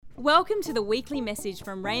Welcome to the weekly message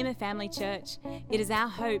from Rhema Family Church. It is our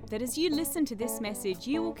hope that as you listen to this message,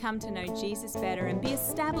 you will come to know Jesus better and be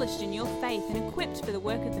established in your faith and equipped for the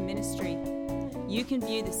work of the ministry. You can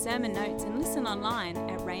view the sermon notes and listen online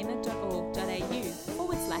at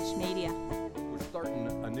rhema.org.au/media. We're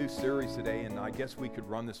starting a new series today, and I guess we could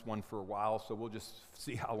run this one for a while, so we'll just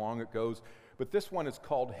see how long it goes. But this one is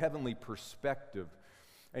called Heavenly Perspective.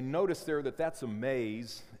 And notice there that that's a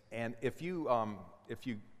maze, and if you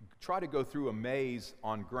try to go through a maze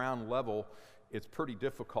on ground level, it's pretty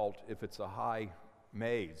difficult if it's a high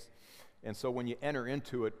maze. And so when you enter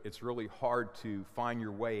into it, it's really hard to find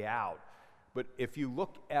your way out. But if you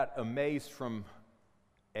look at a maze from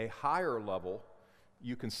a higher level,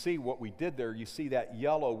 you can see what we did there. You see that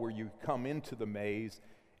yellow where you come into the maze,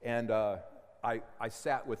 and I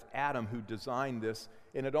sat with Adam, who designed this,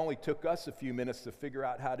 and it only took us a few minutes to figure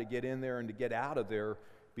out how to get in there and to get out of there,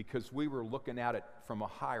 because we were looking at it from a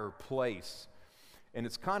higher place. And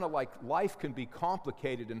it's kind of like life can be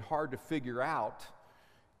complicated and hard to figure out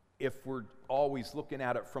if we're always looking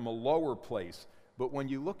at it from a lower place. But when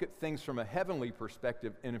you look at things from a heavenly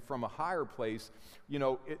perspective and from a higher place, you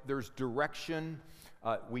know, there's direction.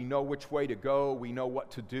 We know which way to go. We know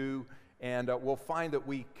what to do. And we'll find that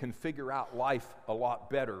we can figure out life a lot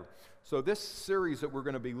better. So this series that we're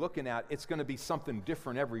going to be looking at, it's going to be something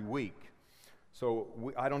different every week.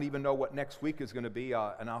 So I don't even know what next week is going to be,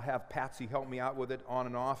 and I'll have Patsy help me out with it on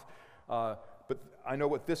and off. But I know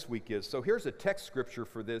what this week is. So here's a text scripture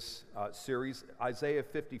for this series, Isaiah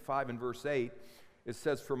 55 and verse 8. It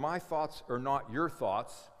says, "For my thoughts are not your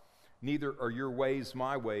thoughts, neither are your ways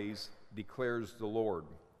my ways, declares the Lord."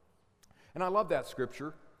 And I love that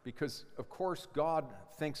scripture because, of course, God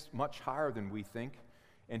thinks much higher than we think,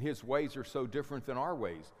 and his ways are so different than our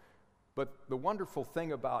ways. But the wonderful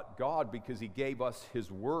thing about God, because he gave us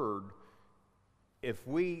his word, if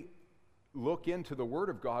we look into the word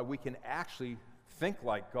of God, we can actually think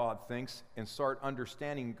like God thinks and start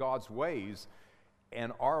understanding God's ways,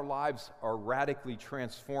 and our lives are radically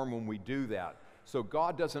transformed when we do that. So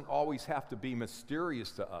God doesn't always have to be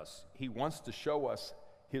mysterious to us. He wants to show us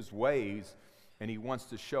his ways, and he wants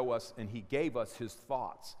to show us, and he gave us his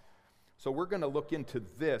thoughts. So we're going to look into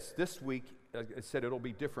this week. Like I said, it'll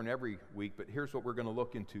be different every week, but here's what we're going to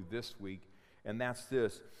look into this week, and that's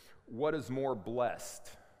this. What is more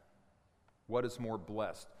blessed? What is more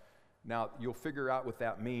blessed? Now, you'll figure out what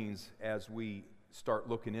that means as we start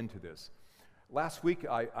looking into this. Last week,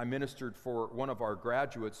 I ministered for one of our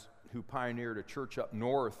graduates who pioneered a church up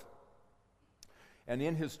north, and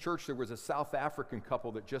in his church, there was a South African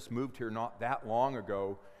couple that just moved here not that long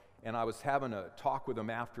ago, and I was having a talk with them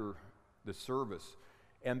after the service.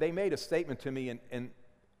 And they made a statement to me, and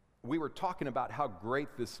we were talking about how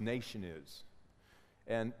great this nation is.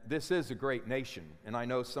 And this is a great nation. And I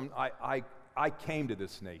know I came to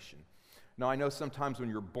this nation. Now, I know sometimes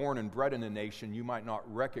when you're born and bred in a nation, you might not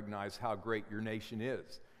recognize how great your nation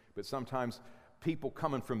is. But sometimes people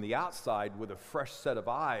coming from the outside with a fresh set of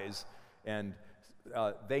eyes, and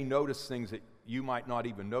they notice things that you might not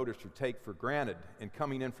even notice or take for granted. And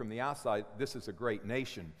coming in from the outside, this is a great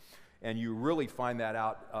nation. And you really find that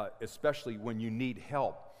out, especially when you need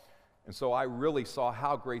help. And so I really saw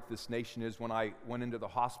how great this nation is when I went into the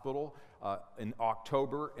hospital in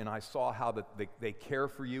October, and I saw how they care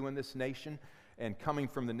for you in this nation. And coming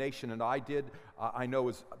from the nation, and I know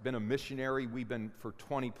has been a missionary. We've been for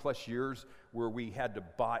 20 plus years where we had to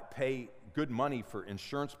pay good money for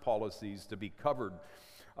insurance policies to be covered,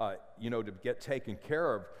 to get taken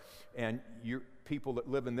care of. And people that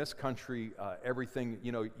live in this country, everything,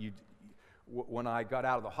 when I got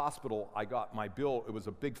out of the hospital, I got my bill. It was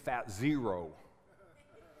a big fat zero.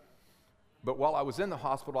 But while I was in the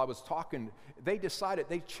hospital, I was talking. They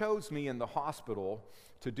chose me in the hospital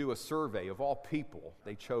to do a survey. Of all people,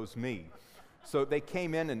 they chose me. So they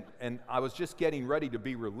came in, and I was just getting ready to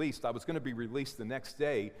be released. I was going to be released the next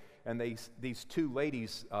day, and these two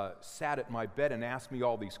ladies sat at my bed and asked me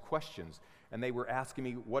all these questions. And they were asking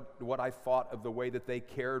me what I thought of the way that they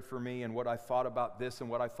cared for me, and what I thought about this and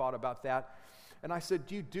what I thought about that. And I said,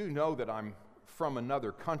 you do know that I'm from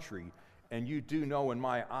another country, and you do know in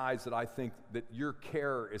my eyes that I think that your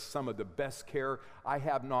care is some of the best care. I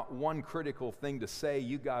have not one critical thing to say.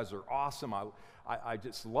 You guys are awesome. I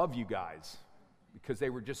just love you guys, because they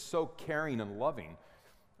were just so caring and loving.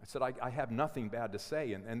 I said, I have nothing bad to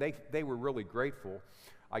say, and they were really grateful.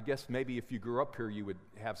 I guess maybe if you grew up here, you would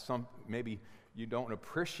have maybe you don't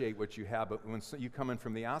appreciate what you have, but when you come in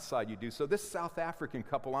from the outside, you do. So this South African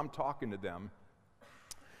couple, I'm talking to them,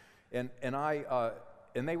 and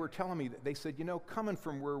they were telling me, they said, coming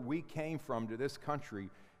from where we came from to this country,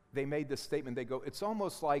 they made this statement. They go, it's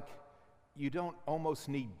almost like you don't almost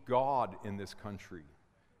need God in this country.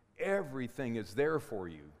 Everything is there for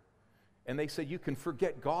you. And they said, you can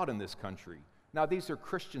forget God in this country. Now, these are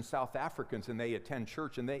Christian South Africans, and they attend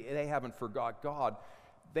church, and they haven't forgot God.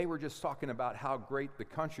 They were just talking about how great the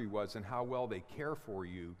country was and how well they care for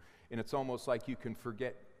you. And it's almost like you can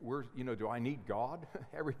forget, do I need God?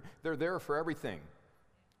 They're there for everything,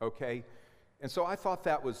 okay? And so I thought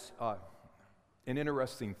that was an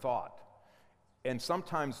interesting thought. And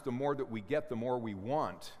sometimes the more that we get, the more we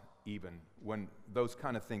want, even when those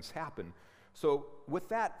kind of things happen. So with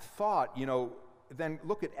that thought, then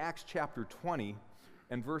look at Acts chapter 20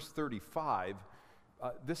 and verse 35.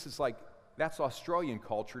 This is that's Australian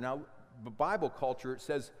culture. Now, the Bible culture, it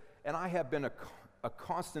says, and I have been a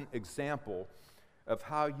constant example of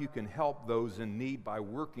how you can help those in need by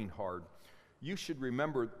working hard. You should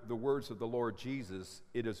remember the words of the Lord Jesus,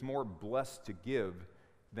 it is more blessed to give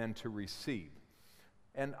than to receive.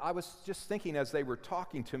 And I was just thinking as they were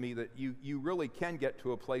talking to me that you really can get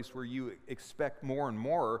to a place where you expect more and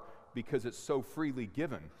more because it's so freely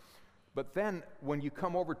given. But then when you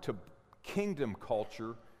come over to kingdom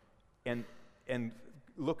culture and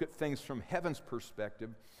look at things from heaven's perspective,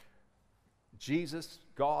 Jesus,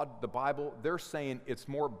 God, the Bible, they're saying it's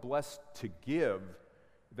more blessed to give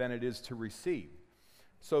than it is to receive.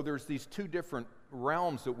 So there's these two different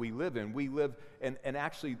realms that we live in. We live, and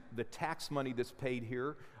actually the tax money that's paid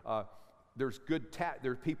here, there's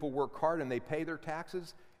people work hard and they pay their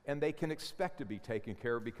taxes, and they can expect to be taken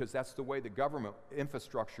care of because that's the way the government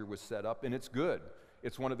infrastructure was set up, and it's good.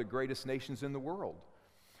 It's one of the greatest nations in the world.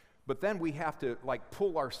 But then we have to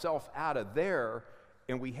pull ourselves out of there,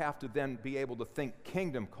 and we have to then be able to think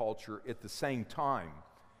kingdom culture at the same time.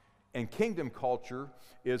 And kingdom culture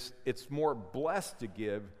it's more blessed to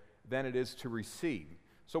give than it is to receive.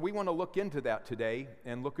 So we want to look into that today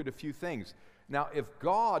and look at a few things. Now, if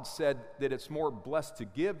God said that it's more blessed to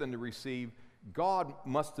give than to receive, God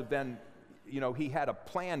must have been, he had a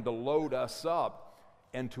plan to load us up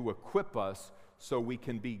and to equip us so we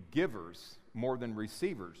can be givers more than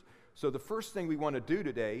receivers. So the first thing we want to do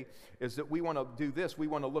today is that we want to do this. We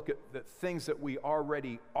want to look at the things that we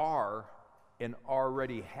already are and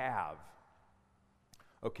already have.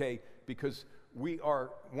 Okay? Because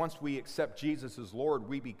once we accept Jesus as Lord,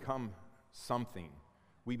 we become something.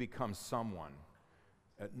 We become someone.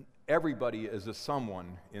 Everybody is a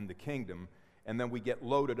someone in the kingdom, and then we get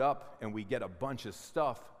loaded up and we get a bunch of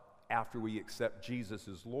stuff after we accept Jesus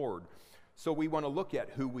as Lord. So we want to look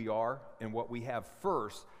at who we are and what we have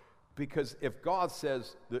first, because if God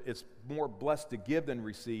says that it's more blessed to give than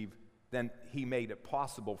receive, then he made it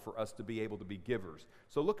possible for us to be able to be givers.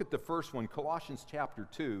 So look at the first one, Colossians chapter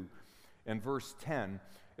 2 and verse 10.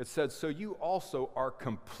 It says, so you also are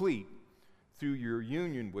complete through your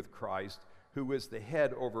union with Christ, who is the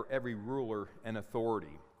head over every ruler and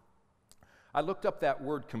authority. I looked up that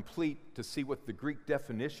word complete to see what the Greek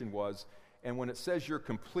definition was, and when it says you're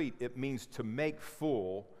complete, it means to make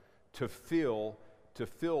full, to fill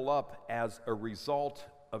up as a result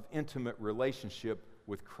of intimate relationship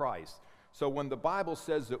with Christ. So when the Bible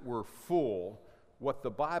says that we're full, what the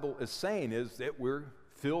Bible is saying is that we're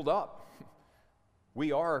filled up.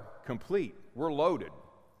 We are complete. We're loaded.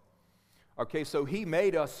 Okay, so he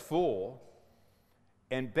made us full,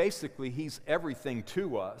 and basically he's everything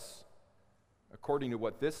to us, according to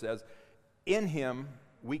what this says. In him,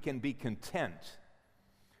 we can be content.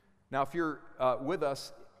 Now, if you're with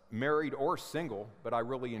us, married or single, but I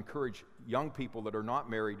really encourage young people that are not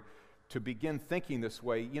married to begin thinking this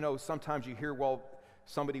way. Sometimes you hear, well,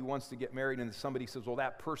 somebody wants to get married and somebody says, well,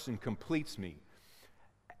 that person completes me.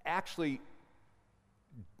 Actually,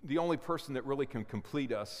 the only person that really can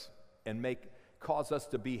complete us and cause us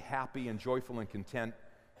to be happy and joyful and content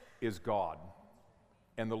is God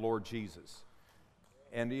and the Lord Jesus.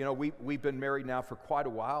 And we've been married now for quite a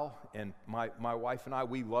while, and my wife and I,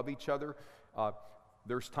 we love each other.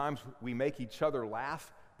 There's times we make each other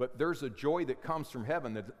laugh, but there's a joy that comes from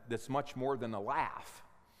heaven that's much more than a laugh.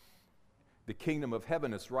 The kingdom of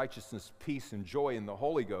heaven is righteousness, peace, and joy in the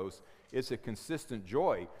Holy Ghost. It's a consistent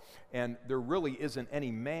joy, and there really isn't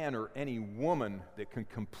any man or any woman that can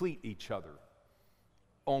complete each other.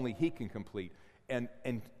 Only he can complete. And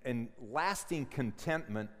lasting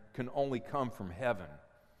contentment can only come from heaven.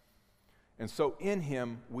 And so in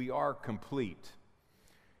him we are complete.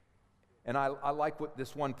 And I like what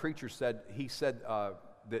this one preacher said. He said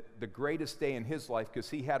that the greatest day in his life, because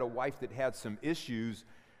he had a wife that had some issues,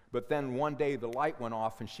 but then one day the light went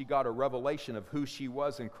off and she got a revelation of who she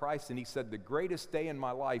was in Christ. And he said, the greatest day in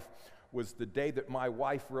my life was the day that my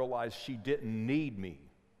wife realized she didn't need me.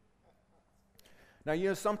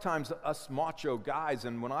 Now, sometimes us macho guys,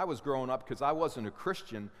 and when I was growing up, because I wasn't a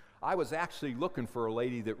Christian, I was actually looking for a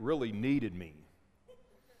lady that really needed me.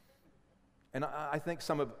 And I think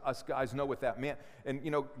some of us guys know what that meant. And,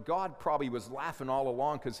 God probably was laughing all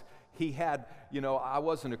along because he had, I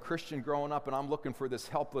wasn't a Christian growing up and I'm looking for this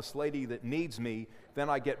helpless lady that needs me. Then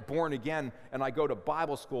I get born again and I go to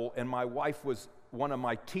Bible school, and my wife was one of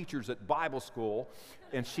my teachers at Bible school,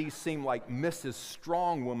 and she seemed like Mrs.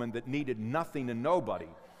 Strong Woman that needed nothing and nobody.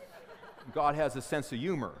 God has a sense of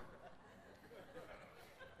humor.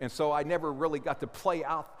 And so I never really got to play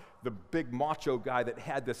out the big macho guy that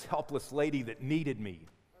had this helpless lady that needed me.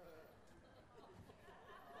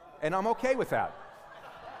 And I'm okay with that.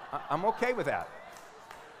 I'm okay with that.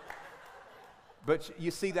 But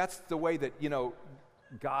you see, that's the way that,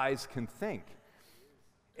 guys can think.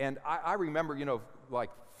 And I remember, like,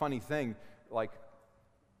 funny thing, like,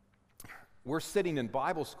 we're sitting in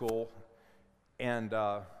Bible school, and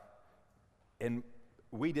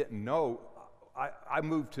we didn't know. I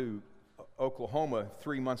moved to Oklahoma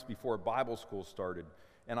 3 months before Bible school started,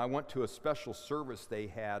 and I went to a special service they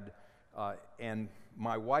had, and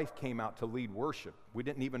my wife came out to lead worship. We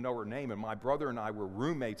didn't even know her name, and my brother and I were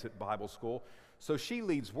roommates at Bible school, so she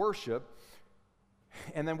leads worship,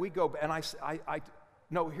 and then we go, and I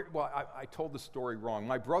told the story wrong.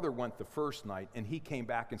 My brother went the first night, and he came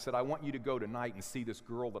back and said, I want you to go tonight and see this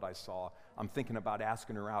girl that I saw. I'm thinking about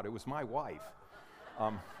asking her out. It was my wife.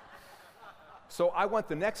 So I went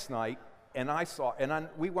the next night, and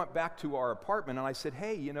we went back to our apartment, and I said,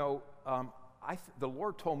 hey, the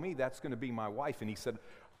Lord told me that's going to be my wife. And he said,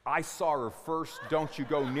 I saw her first, don't you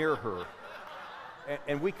go near her.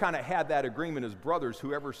 And we kind of had that agreement as brothers.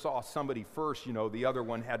 Whoever saw somebody first, the other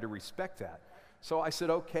one had to respect that. So I said,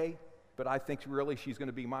 okay, but I think really she's going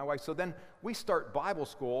to be my wife. So then we start Bible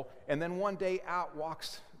school, and then one day out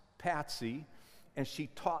walks Patsy, and she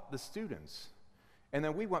taught the students. And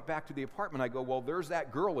then we went back to the apartment. I go, well, there's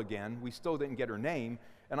that girl again. We still didn't get her name.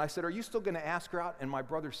 And I said, are you still going to ask her out? And my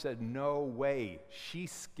brother said, no way. She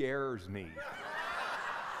scares me.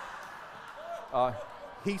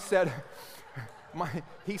 He said,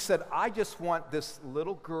 I just want this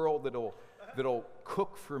little girl that'll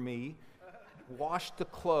cook for me, wash the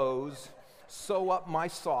clothes, sew up my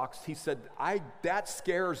socks. He said, that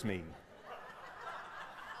scares me.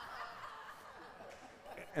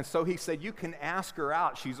 And so he said, you can ask her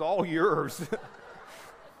out. She's all yours.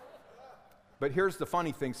 But here's the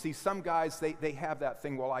funny thing. See, some guys, they have that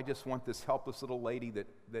thing, well, I just want this helpless little lady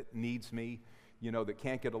that needs me, that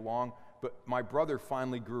can't get along. But my brother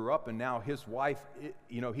finally grew up, and now his wife,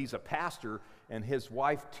 he's a pastor, and his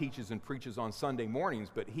wife teaches and preaches on Sunday mornings,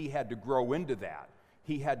 but he had to grow into that.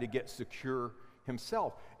 He had to get secure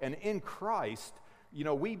himself. And in Christ,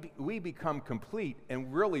 we become complete,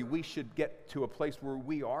 and really we should get to a place where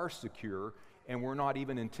we are secure and we're not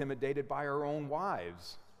even intimidated by our own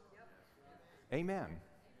wives. Amen.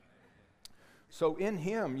 So in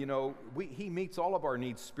him, he meets all of our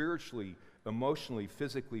needs spiritually, emotionally,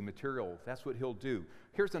 physically, material. That's what he'll do.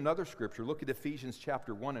 Here's another scripture. Look at Ephesians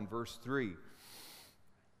chapter 1 and verse 3.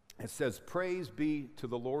 It says, praise be to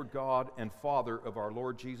the Lord God and Father of our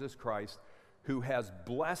Lord Jesus Christ, who has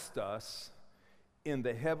blessed us in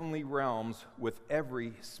the heavenly realms with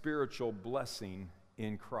every spiritual blessing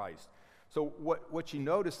in Christ. So what you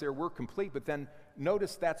notice there, we're complete, but then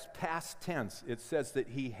notice that's past tense. It says that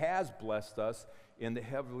he has blessed us in the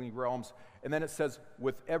heavenly realms, and then it says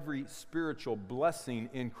with every spiritual blessing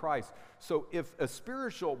in Christ. So if a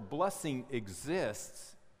spiritual blessing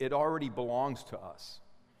exists, it already belongs to us.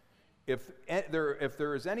 If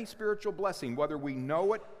there is any spiritual blessing, whether we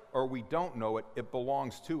know it or we don't know it, it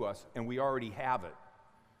belongs to us, and we already have it.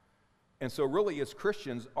 And so really, as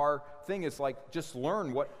Christians, our thing is like, just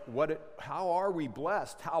learn how are we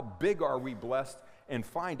blessed, how big are we blessed, and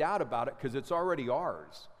find out about it, because it's already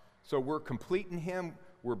ours. So we're complete in him,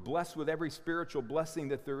 we're blessed with every spiritual blessing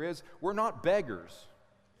that there is. We're not beggars.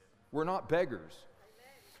 We're not beggars.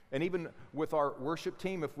 And even with our worship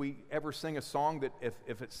team, if we ever sing a song that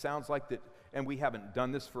if it sounds like that, and we haven't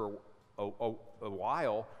done this for a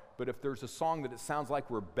while, but if there's a song that it sounds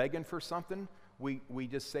like we're begging for something, we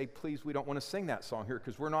just say, please, we don't want to sing that song here,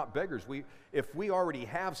 because we're not beggars. If we already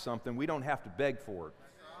have something, we don't have to beg for it.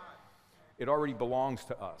 It already belongs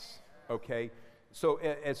to us, okay? So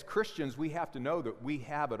as Christians, we have to know that we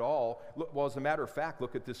have it all. Well, as a matter of fact,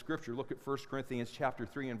 look at this scripture. Look at 1 Corinthians chapter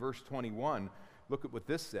 3 and verse 21. Look at what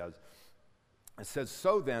this says. It says,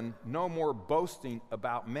 so then, no more boasting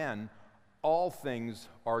about men. All things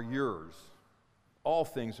are yours. All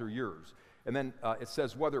things are yours. And then it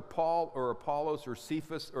says, whether Paul or Apollos or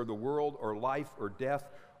Cephas or the world or life or death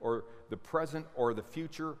or the present or the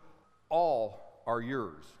future, all are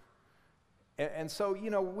yours. And so,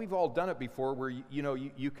 we've all done it before where,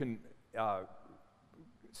 you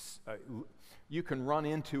can run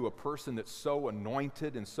into a person that's so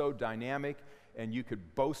anointed and so dynamic, and you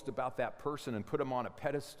could boast about that person and put them on a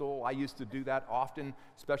pedestal. I used to do that often,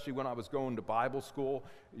 especially when I was going to Bible school.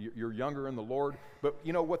 You're younger in the Lord. But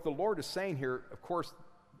what the Lord is saying here, of course,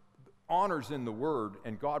 honor's in the Word,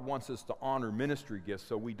 and God wants us to honor ministry gifts,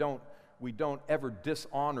 so we don't ever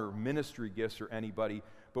dishonor ministry gifts or anybody.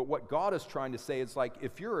 But what God is trying to say is, like,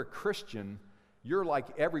 if you're a Christian, you're like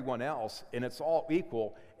everyone else, and it's all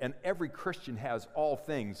equal, and every Christian has all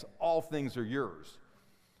things. All things are yours.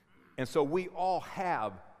 And so we all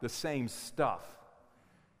have the same stuff.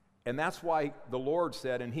 And that's why the Lord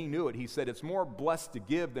said, and he knew it, he said, it's more blessed to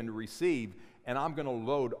give than to receive, and I'm going to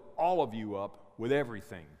load all of you up with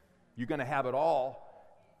everything. You're going to have it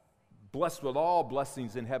all, blessed with all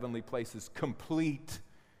blessings in heavenly places, complete.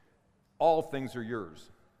 All things are yours.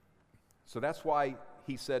 So that's why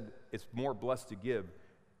he said it's more blessed to give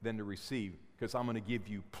than to receive, because I'm going to give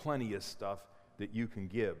you plenty of stuff that you can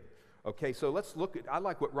give. Okay, so let's look at, I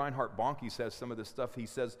like what Reinhard Bonnke says, some of this stuff. He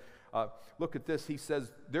says, look at this. He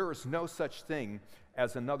says, there is no such thing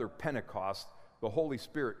as another Pentecost. The Holy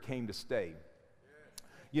Spirit came to stay.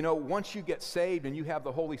 Once you get saved and you have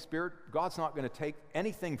the Holy Spirit, God's not going to take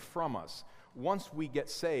anything from us. Once we get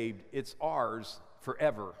saved, it's ours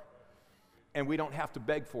forever, and we don't have to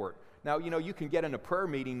beg for it. Now, you can get in a prayer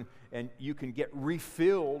meeting and you can get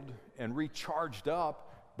refilled and recharged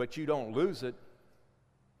up, but you don't lose it.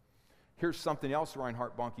 Here's something else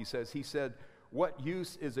Reinhard Bonnke says. He said, what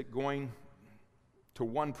use is it going to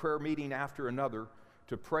one prayer meeting after another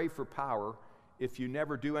to pray for power if you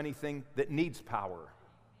never do anything that needs power?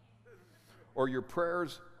 Or your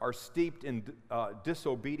prayers are steeped in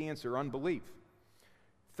disobedience or unbelief.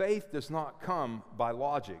 Faith does not come by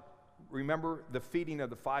logic. Remember the feeding of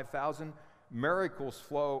the 5,000? Miracles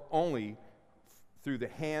flow only through the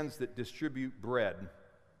hands that distribute bread.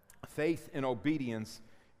 Faith and obedience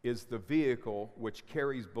is the vehicle which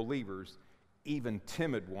carries believers, even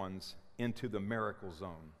timid ones, into the miracle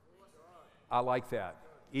zone. I like that.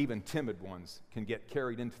 Even timid ones can get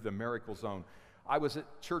carried into the miracle zone. I was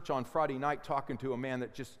at church on Friday night talking to a man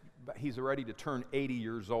that he's ready to turn 80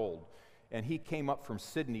 years old. And he came up from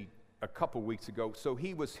Sydney a couple weeks ago. So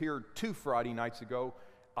he was here 2 Friday nights ago.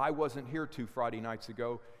 I wasn't here 2 Friday nights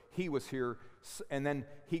ago. He was here. And then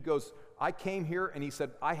he goes, I came here, and he said,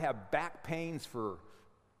 I have back pains for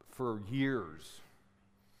years.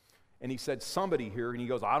 And he said, somebody here, and he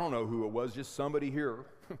goes, I don't know who it was, just somebody here,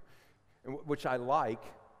 which I like.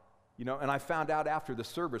 And I found out after the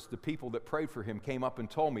service, the people that prayed for him came up and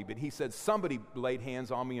told me, but he said, somebody laid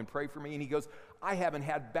hands on me and prayed for me, and he goes, I haven't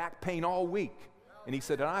had back pain all week. And he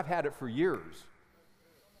said, and I've had it for years.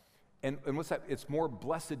 And what's that? It's more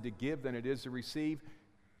blessed to give than it is to receive.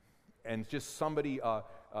 And just somebody, the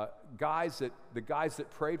guys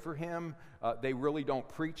that prayed for him, they really don't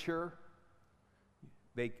preach here.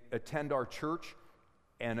 They attend our church,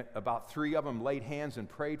 and about 3 of them laid hands and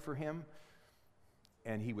prayed for him.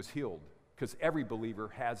 And he was healed, because every believer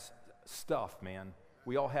has stuff, man.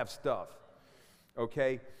 We all have stuff,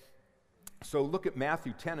 okay? So look at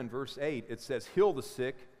Matthew 10 and verse 8. It says, heal the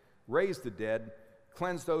sick, raise the dead,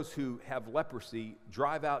 cleanse those who have leprosy,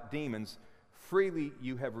 drive out demons. Freely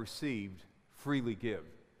you have received, freely give.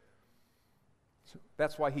 So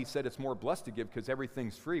that's why he said it's more blessed to give, because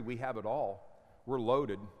everything's free. We have it all. We're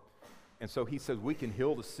loaded. And so he says we can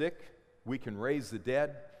heal the sick, we can raise the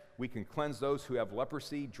dead, we can cleanse those who have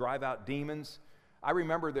leprosy, drive out demons. I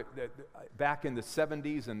remember that back in the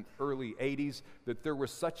 70s and early 80s that there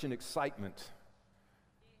was such an excitement.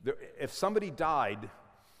 If somebody died,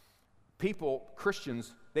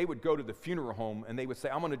 Christians, they would go to the funeral home and they would say,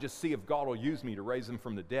 I'm going to just see if God will use me to raise them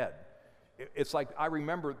from the dead. It's like, I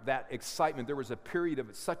remember that excitement. There was a period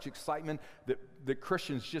of such excitement that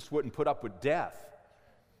Christians just wouldn't put up with death.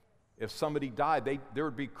 If somebody died, there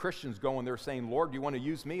would be Christians going there saying, Lord, do you want to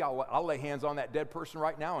use me? I'll lay hands on that dead person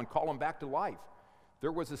right now and call them back to life.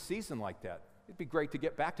 There was a season like that. It'd be great to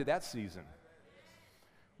get back to that season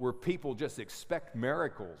where people just expect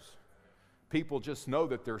miracles. People just know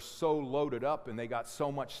that they're so loaded up and they got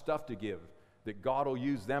so much stuff to give that God will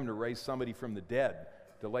use them to raise somebody from the dead,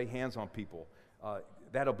 to lay hands on people.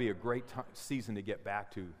 That'll be a great season to get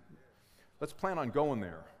back to. Let's plan on going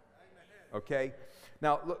there, okay?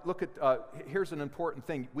 Now, look at, here's an important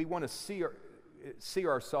thing. We want to see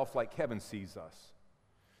ourselves like heaven sees us.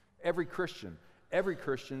 Every Christian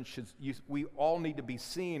we all need to be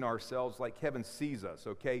seeing ourselves like heaven sees us,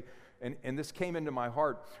 okay? and this came into my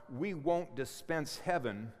heart, we won't dispense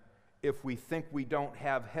heaven if we think we don't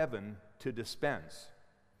have heaven to dispense.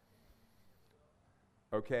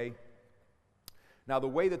 Okay? Now, the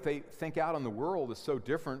way that they think out in the world is so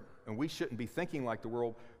different, and we shouldn't be thinking like the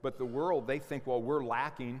world, but the world, they think, well, we're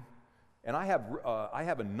lacking. And I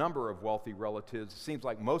have a number of wealthy relatives. It seems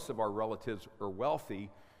like most of our relatives are wealthy,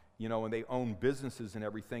 and they own businesses and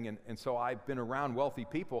everything. And so I've been around wealthy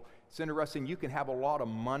people. It's interesting, you can have a lot of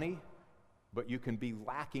money, but you can be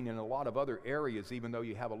lacking in a lot of other areas, even though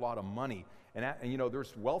you have a lot of money. And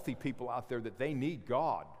there's wealthy people out there that they need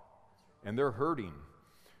God, and they're hurting.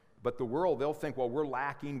 But the world, they'll think, well, we're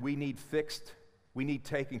lacking, we need fixed, we need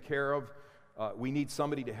taken care of, we need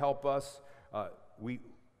somebody to help us.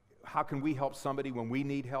 How can we help somebody when we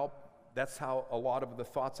need help? That's how a lot of the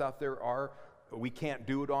thoughts out there are. We can't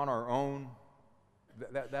do it on our own.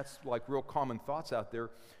 That's like real common thoughts out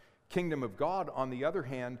there. Kingdom of God, on the other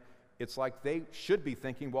hand, it's like they should be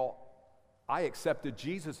thinking, well, I accepted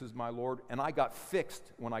Jesus as my Lord, and I got fixed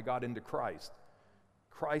when I got into Christ.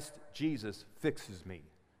 Christ Jesus fixes me.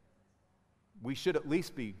 We should at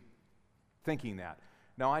least be thinking that.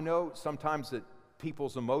 Now, I know sometimes that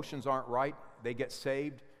people's emotions aren't right. They get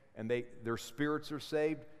saved, and their spirits are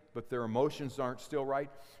saved, but their emotions aren't still right.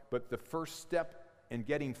 But the first step in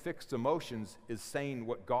getting fixed emotions is saying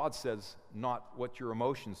what God says, not what your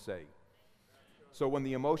emotions say. So when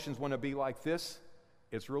the emotions want to be like this,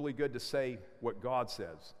 it's really good to say what God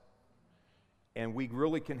says. And we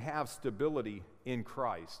really can have stability in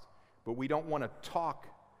Christ, but we don't want to talk.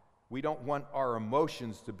 We don't want our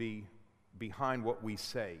emotions to be behind what we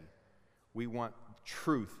say. We want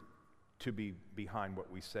truth to be behind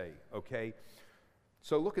what we say, okay?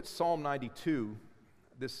 So look at Psalm 92,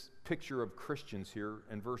 this picture of Christians here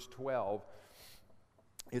in verse 12.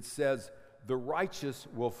 It says, "The righteous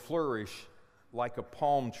will flourish like a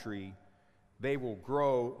palm tree. They will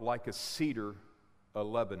grow like a cedar of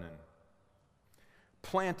Lebanon.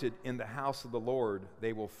 Planted in the house of the Lord,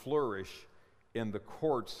 they will flourish in the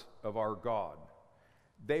courts of our God.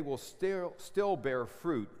 They will still bear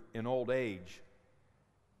fruit in old age.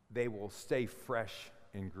 They will stay fresh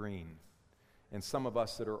and green." And some of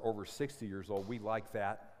us that are over 60 years old, we like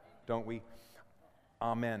that, don't we?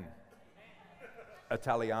 Amen.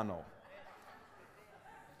 Italiano.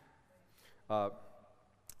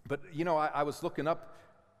 But I was looking up,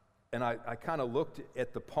 and I kind of looked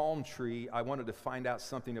at the palm tree. I wanted to find out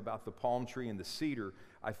something about the palm tree and the cedar.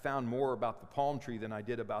 I found more about the palm tree than I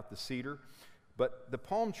did about the cedar. But the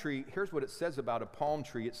palm tree, here's what it says about a palm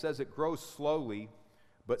tree. It says it grows slowly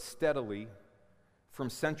but steadily from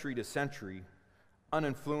century to century,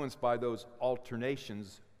 uninfluenced by those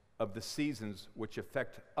alternations of the seasons which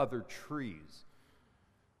affect other trees.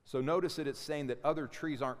 So notice that it's saying that other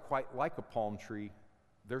trees aren't quite like a palm tree.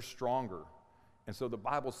 They're stronger. And so the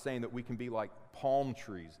Bible's saying that we can be like palm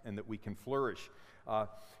trees and that we can flourish.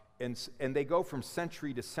 And they go from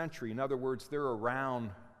century to century. In other words, they're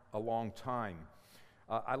around a long time.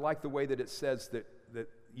 I like the way that it says that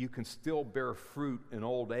you can still bear fruit in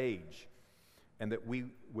old age and that we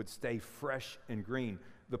would stay fresh and green.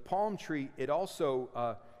 The palm tree, it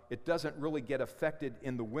also, it doesn't really get affected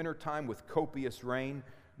in the wintertime with copious rain,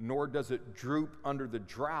 nor does it droop under the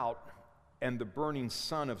drought and the burning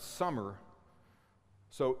sun of summer.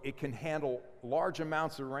 So it can handle large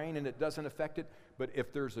amounts of rain and it doesn't affect it, but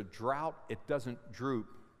if there's a drought, it doesn't droop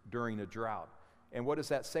during a drought. And what does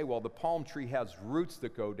that say? Well, the palm tree has roots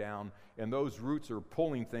that go down, and those roots are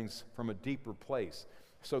pulling things from a deeper place.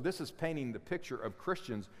 So this is painting the picture of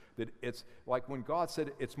Christians, that it's like when God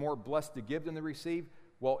said it's more blessed to give than to receive.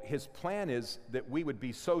 Well, his plan is that we would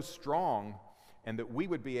be so strong and that we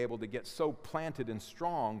would be able to get so planted and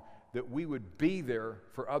strong that we would be there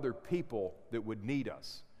for other people that would need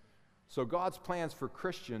us. So God's plans for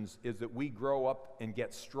Christians is that we grow up and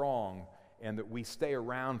get strong, and that we stay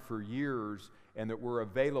around for years, and that we're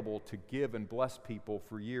available to give and bless people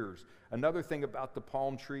for years. Another thing about the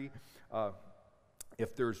palm tree,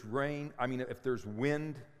 if there's if there's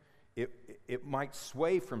wind, it might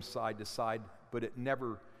sway from side to side, but it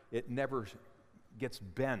never gets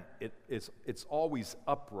bent. It's always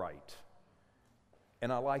upright.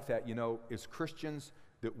 And I like that, as Christians,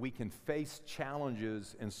 that we can face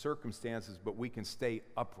challenges and circumstances, but we can stay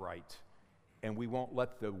upright. And we won't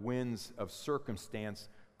let the winds of circumstance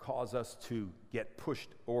cause us to get pushed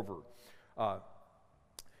over.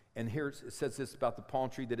 And here it says this about the palm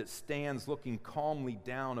tree, that it stands looking calmly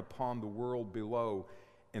down upon the world below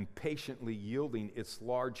and patiently yielding its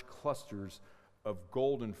large clusters of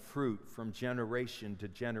golden fruit from generation to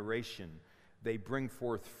generation. They bring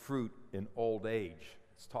forth fruit in old age.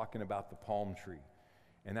 It's talking about the palm tree.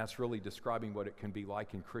 And that's really describing what it can be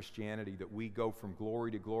like in Christianity, that we go from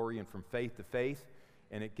glory to glory and from faith to faith,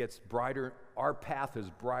 and it gets brighter. Our path is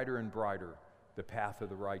brighter and brighter, the path of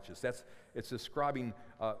the righteous. It's describing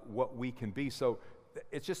what we can be. So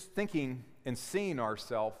it's just thinking and seeing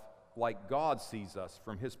ourselves like God sees us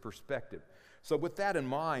from his perspective. So with that in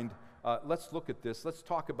mind, let's look at this. Let's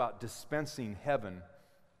talk about dispensing heaven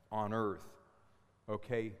on earth.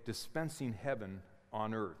 Okay, dispensing heaven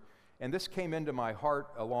on earth. And this came into my heart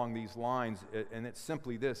along these lines, and it's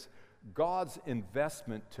simply this: God's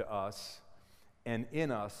investment to us and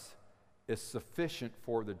in us is sufficient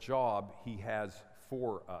for the job he has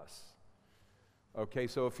for us. Okay,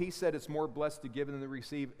 so if he said it's more blessed to give than to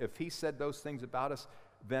receive, if he said those things about us,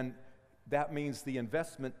 then that means the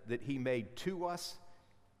investment that he made to us,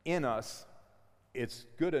 in us, it's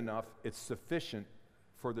good enough, it's sufficient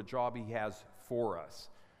for the job he has for us.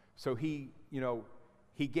 So he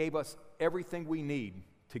gave us everything we need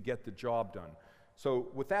to get the job done. So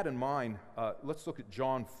with that in mind, let's look at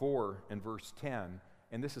John 4 and verse 10,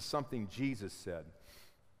 and this is something Jesus said.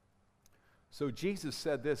 So Jesus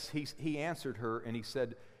said this, he answered her and he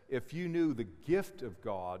said, "If you knew the gift of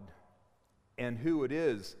God and who it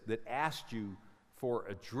is that asked you for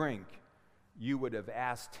a drink, you would have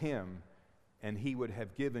asked him and he would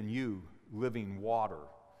have given you living water."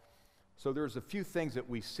 So there's a few things that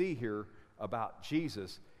we see here about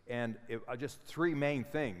Jesus, and just three main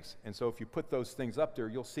things. And so if you put those things up there,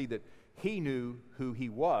 you'll see that he knew who he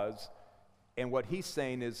was, and what he's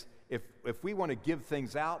saying is if we want to give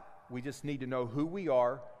things out, we just need to know who we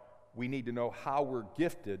are, we need to know how we're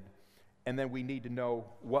gifted, and then we need to know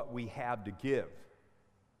what we have to give.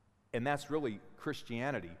 And that's really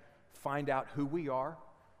Christianity. Find out who we are,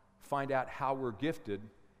 find out how we're gifted,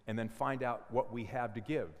 and then find out what we have to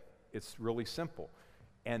give. It's really simple.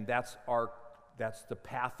 And that's the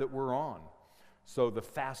path that we're on. So the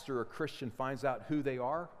faster a Christian finds out who they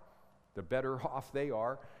are, the better off they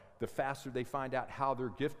are. The faster they find out how they're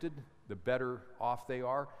gifted, the better off they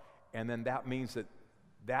are. And then that means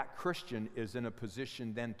that Christian is in a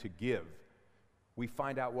position then to give. We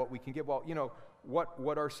find out what we can give. Well,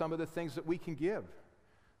 what are some of the things that we can give?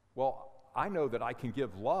 Well, I know that I can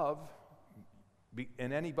give love,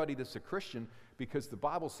 and anybody that's a Christian, because the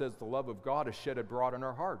Bible says the love of God is shed abroad in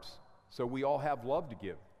our hearts. So we all have love to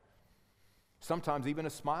give. Sometimes even a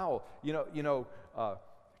smile,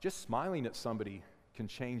 just smiling at somebody can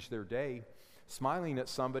change their day. Smiling at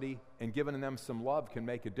somebody and giving them some love can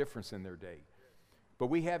make a difference in their day. But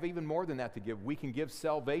we have even more than that to give. We can give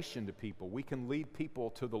salvation to people. We can lead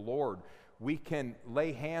people to the Lord. We can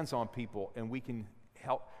lay hands on people, and we can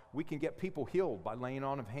help. We can get people healed by laying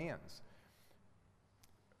on of hands.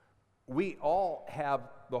 We all have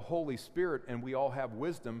the Holy Spirit, and we all have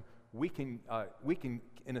wisdom. We can,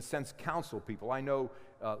 in a sense, counsel people. I know,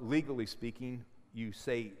 legally speaking, you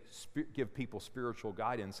say give people spiritual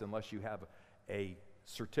guidance unless you have a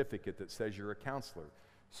certificate that says you're a counselor.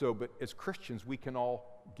 So, but as Christians, we can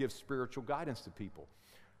all give spiritual guidance to people.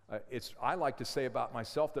 I like to say about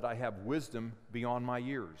myself that I have wisdom beyond my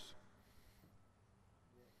years.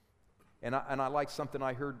 And I like something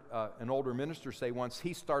I heard an older minister say once.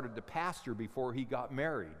 He started to pastor before he got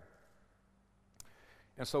married.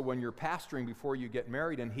 And so when you're pastoring before you get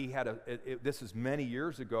married, and he had this is many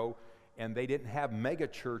years ago, and they didn't have mega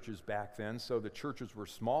churches back then, so the churches were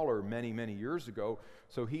smaller many, many years ago.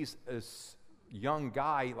 So he's a young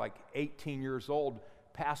guy, like 18 years old,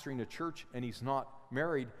 pastoring a church, and he's not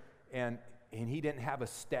married, and he didn't have a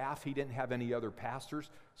staff, he didn't have any other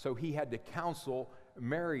pastors, so he had to counsel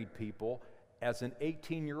married people as an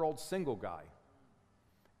 18-year-old single guy.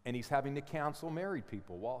 And he's having to counsel married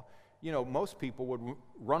people. Well, most people would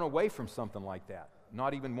run away from something like that,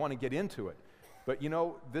 not even want to get into it. But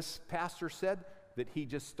this pastor said that he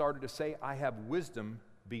just started to say, I have wisdom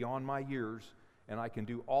beyond my years, and I can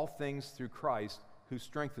do all things through Christ who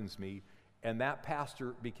strengthens me. And that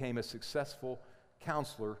pastor became a successful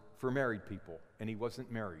counselor for married people, and he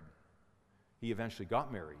wasn't married. He eventually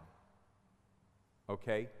got married.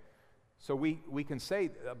 Okay? So we can say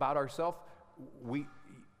about ourselves,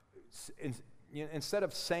 instead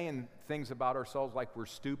of saying things about ourselves like we're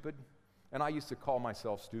stupid, and I used to call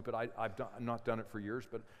myself stupid. I've not done it for years,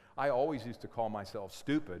 but I always used to call myself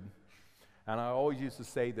stupid. And I always used to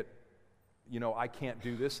say that, I can't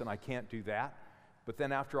do this and I can't do that. But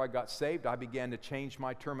then after I got saved, I began to change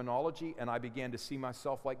my terminology, and I began to see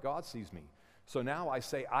myself like God sees me. So now I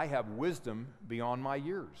say I have wisdom beyond my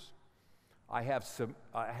years. I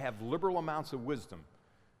have liberal amounts of wisdom.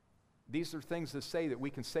 These are things to say that we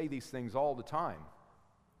can say these things all the time.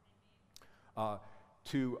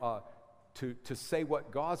 to say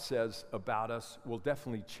what God says about us will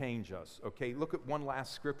definitely change us. Okay, look at one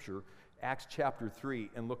last scripture, Acts chapter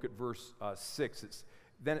 3, and look at verse 6.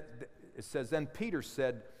 It says, "Then Peter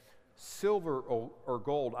said, 'Silver or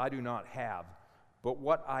gold I do not have, but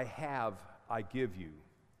what I have I give you.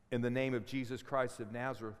 In the name of Jesus Christ of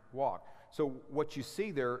Nazareth, walk.'" So what you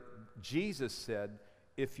see there, Jesus said,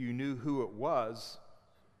 if you knew who it was,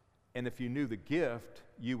 and if you knew the gift,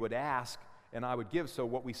 you would ask, and I would give. So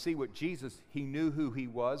what we see with Jesus, he knew who he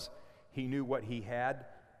was, he knew what he had,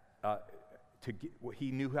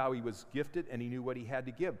 he knew how he was gifted, and he knew what he had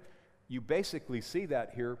to give. You basically see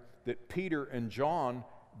that here, that Peter and John,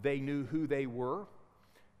 they knew who they were,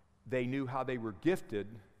 they knew how they were gifted,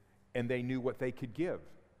 and they knew what they could give.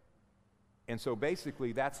 And so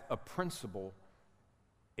basically that's a principle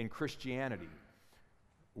in Christianity.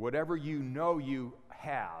 Whatever you know you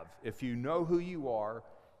have, if you know who you are,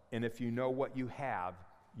 and if you know what you have,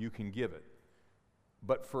 you can give it.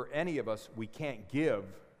 But for any of us, we can't give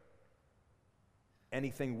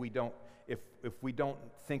anything we don't, if we don't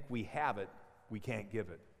think we have it, we can't give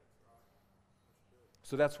it.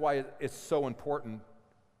 So that's why it's so important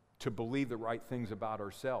to believe the right things about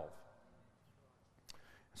ourselves.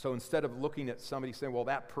 So instead of looking at somebody saying, well,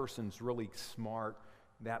 that person's really smart,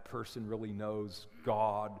 that person really knows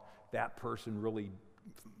God, that person really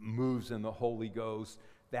moves in the Holy Ghost,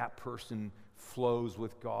 that person flows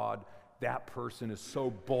with God, that person is so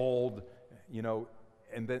bold,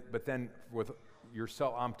 but then with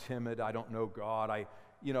yourself, I'm timid, I don't know God.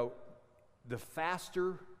 The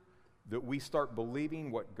faster that we start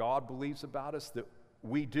believing what God believes about us, that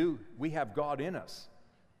we have God in us.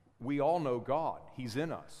 We all know God. He's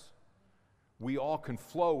in us. We all can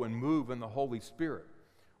flow and move in the Holy Spirit.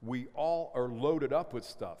 We all are loaded up with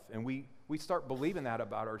stuff, and we start believing that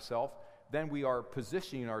about ourselves, then we are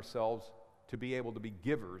positioning ourselves to be able to be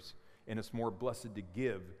givers, and it's more blessed to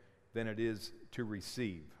give than it is to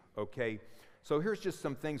receive, okay? So here's just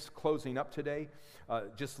some things closing up today.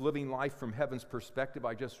 Just living life from heaven's perspective.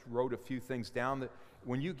 I just wrote a few things down that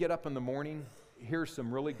when you get up in the morning, here's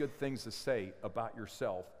some really good things to say about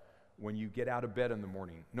yourself when you get out of bed in the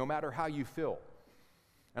morning, no matter how you feel.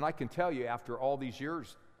 And I can tell you, after all these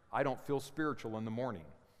years, I don't feel spiritual in the morning.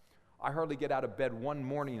 I hardly get out of bed one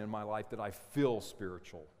morning in my life that I feel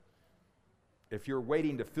spiritual. If you're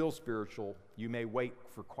waiting to feel spiritual, you may wait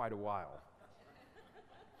for quite a while.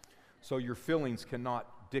 So your feelings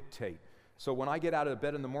cannot dictate. So when I get out of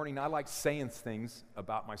bed in the morning, I like saying things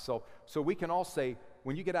about myself. So we can all say,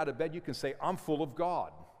 when you get out of bed, you can say, I'm full of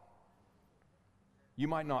God. You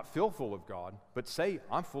might not feel full of God, but say,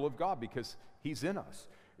 I'm full of God because He's in us.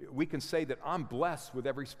 We can say that I'm blessed with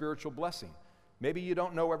every spiritual blessing. Maybe you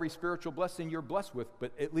don't know every spiritual blessing you're blessed with,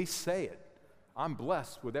 but at least say it. I'm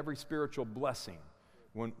blessed with every spiritual blessing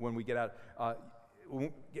when we get out.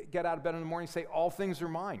 Get out of bed in the morning, say, all things are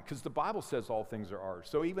mine, because the Bible says all things are ours.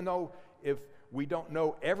 So even though if we don't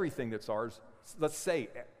know everything that's ours, let's say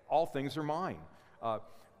all things are mine.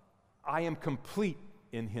 I am complete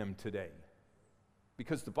in Him today,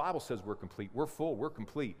 because the Bible says we're complete. We're full. We're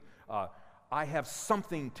complete. I have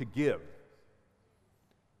something to give.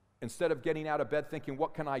 Instead of getting out of bed thinking,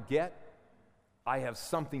 what can I get? I have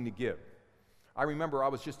something to give. I remember I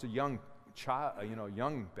was just a young child,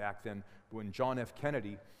 young back then, when John F.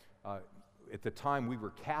 Kennedy, at the time we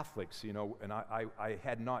were Catholics, and I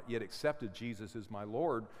had not yet accepted Jesus as my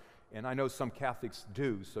Lord, and I know some Catholics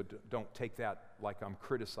do, so don't take that like I'm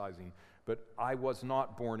criticizing, but I was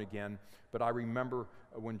not born again. But I remember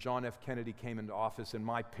when John F. Kennedy came into office, and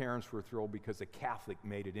my parents were thrilled because a Catholic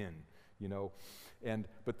made it in,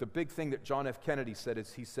 but the big thing that John F. Kennedy said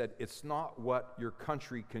is, he said, it's not what your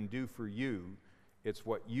country can do for you, it's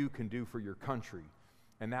what you can do for your country.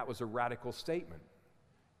 And that was a radical statement.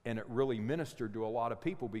 And it really ministered to a lot of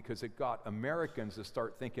people, because it got Americans to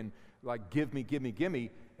start thinking, like, give me, give me, give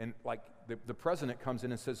me. And like the president comes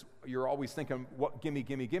in and says, you're always thinking, what, give me,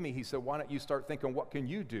 give me, give me. He said, why don't you start thinking, what can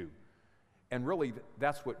you do? And really,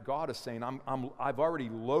 that's what God is saying. I've already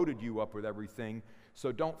loaded you up with everything.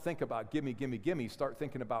 So don't think about give me, give me, give me. Start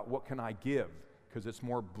thinking about what can I give? Because it's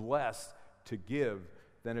more blessed to give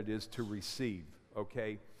than it is to receive,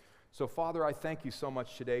 okay? So, Father, I thank you so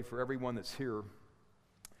much today for everyone that's here.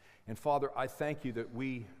 And, Father, I thank you that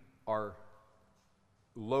we are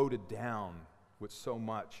loaded down with so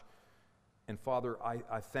much. And, Father,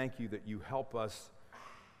 I thank you that you help us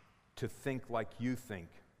to think like you think,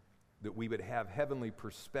 that we would have heavenly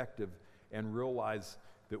perspective and realize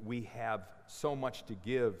that we have so much to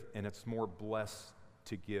give, and it's more blessed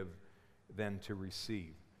to give than to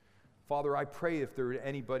receive. Father, I pray if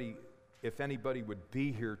anybody would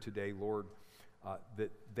be here today, Lord,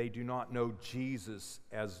 that they do not know Jesus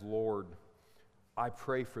as Lord. I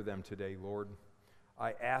pray for them today, Lord.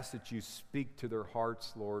 I ask that you speak to their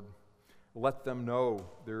hearts, Lord. Let them know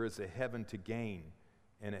there is a heaven to gain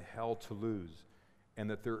and a hell to lose, and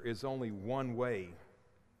that there is only one way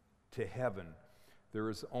to heaven. There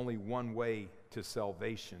is only one way to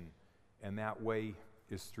salvation, and that way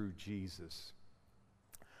is through Jesus.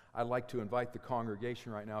 I'd like to invite the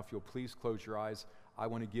congregation right now, if you'll please close your eyes. I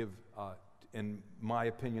want to give, in my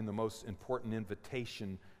opinion, the most important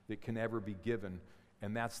invitation that can ever be given,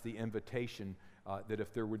 and that's the invitation that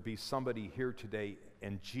if there would be somebody here today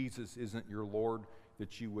and Jesus isn't your Lord,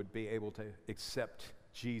 that you would be able to accept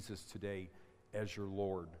Jesus today as your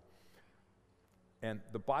Lord. And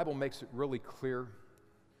the Bible makes it really clear.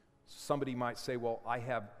 Somebody might say, well, I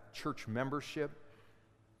have church membership.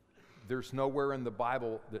 There's nowhere in the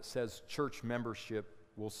Bible that says church membership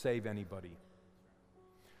will save anybody.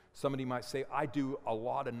 Somebody might say, I do a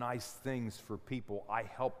lot of nice things for people. I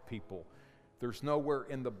help people. There's nowhere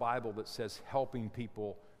in the Bible that says helping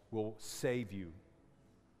people will save you.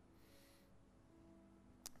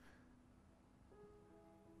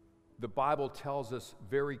 The Bible tells us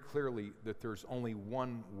very clearly that there's only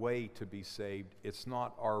one way to be saved. It's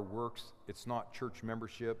not our works. It's not church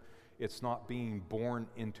membership. It's not being born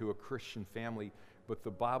into a Christian family. But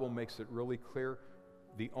the Bible makes it really clear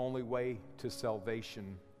the only way to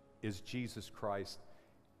salvation is Jesus Christ.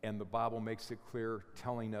 And the Bible makes it clear,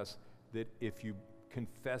 telling us that if you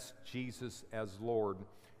confess Jesus as Lord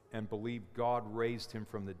and believe God raised him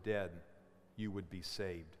from the dead, you would be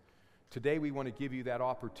saved. Today we want to give you that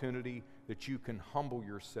opportunity that you can humble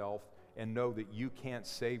yourself and know that you can't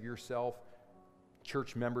save yourself.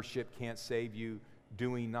 Church membership can't save you.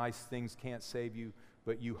 Doing nice things can't save you.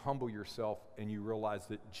 But you humble yourself and you realize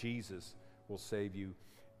that Jesus will save you.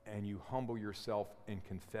 And you humble yourself and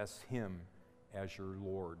confess him as your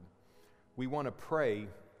Lord. We want to pray,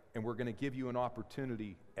 and we're going to give you an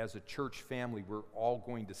opportunity as a church family. We're all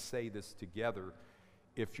going to say this together.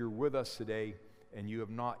 If you're with us today and you have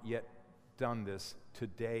not yet done this,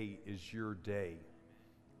 today is your day.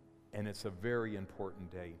 And it's a very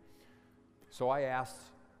important day. So I ask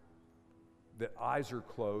that eyes are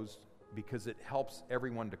closed because it helps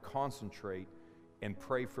everyone to concentrate and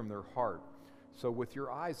pray from their heart. So with your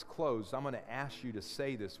eyes closed, I'm going to ask you to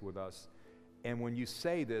say this with us. And when you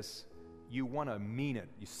say this, you want to mean it.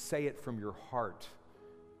 You say it from your heart.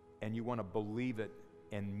 And you want to believe it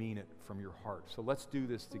and mean it from your heart. So let's do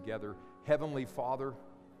this together. Heavenly Father,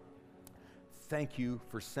 thank you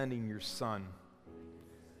for sending your Son.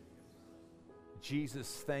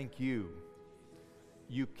 Jesus, thank you.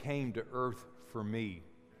 You came to earth for me.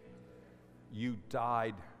 You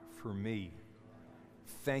died for me.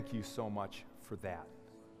 Thank you so much for that.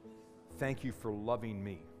 Thank you for loving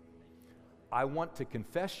me. I want to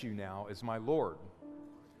confess you now as my Lord.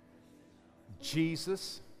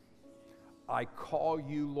 Jesus, I call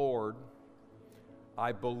you Lord.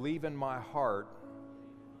 I believe in my heart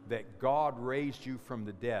that God raised you from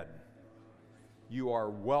the dead. You are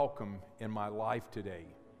welcome in my life today.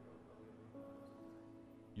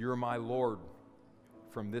 You're my Lord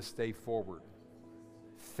from this day forward.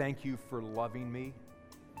 Thank you for loving me.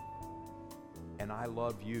 And I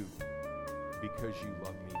love you because you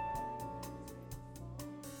love me.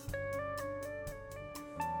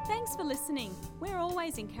 Thanks for listening. We're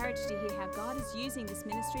always encouraged to hear how God is using this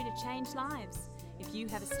ministry to change lives. If you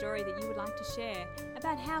have a story that you would like to share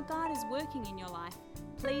about how God is working in your life,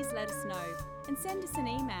 please let us know and send us an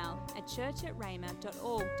email at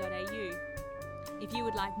church@rhema.org.au. If you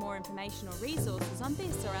would like more information or resources on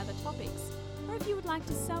this or other topics, or if you would like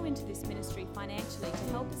to sow into this ministry financially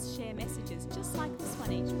to help us share messages just like this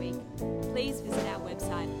one each week, please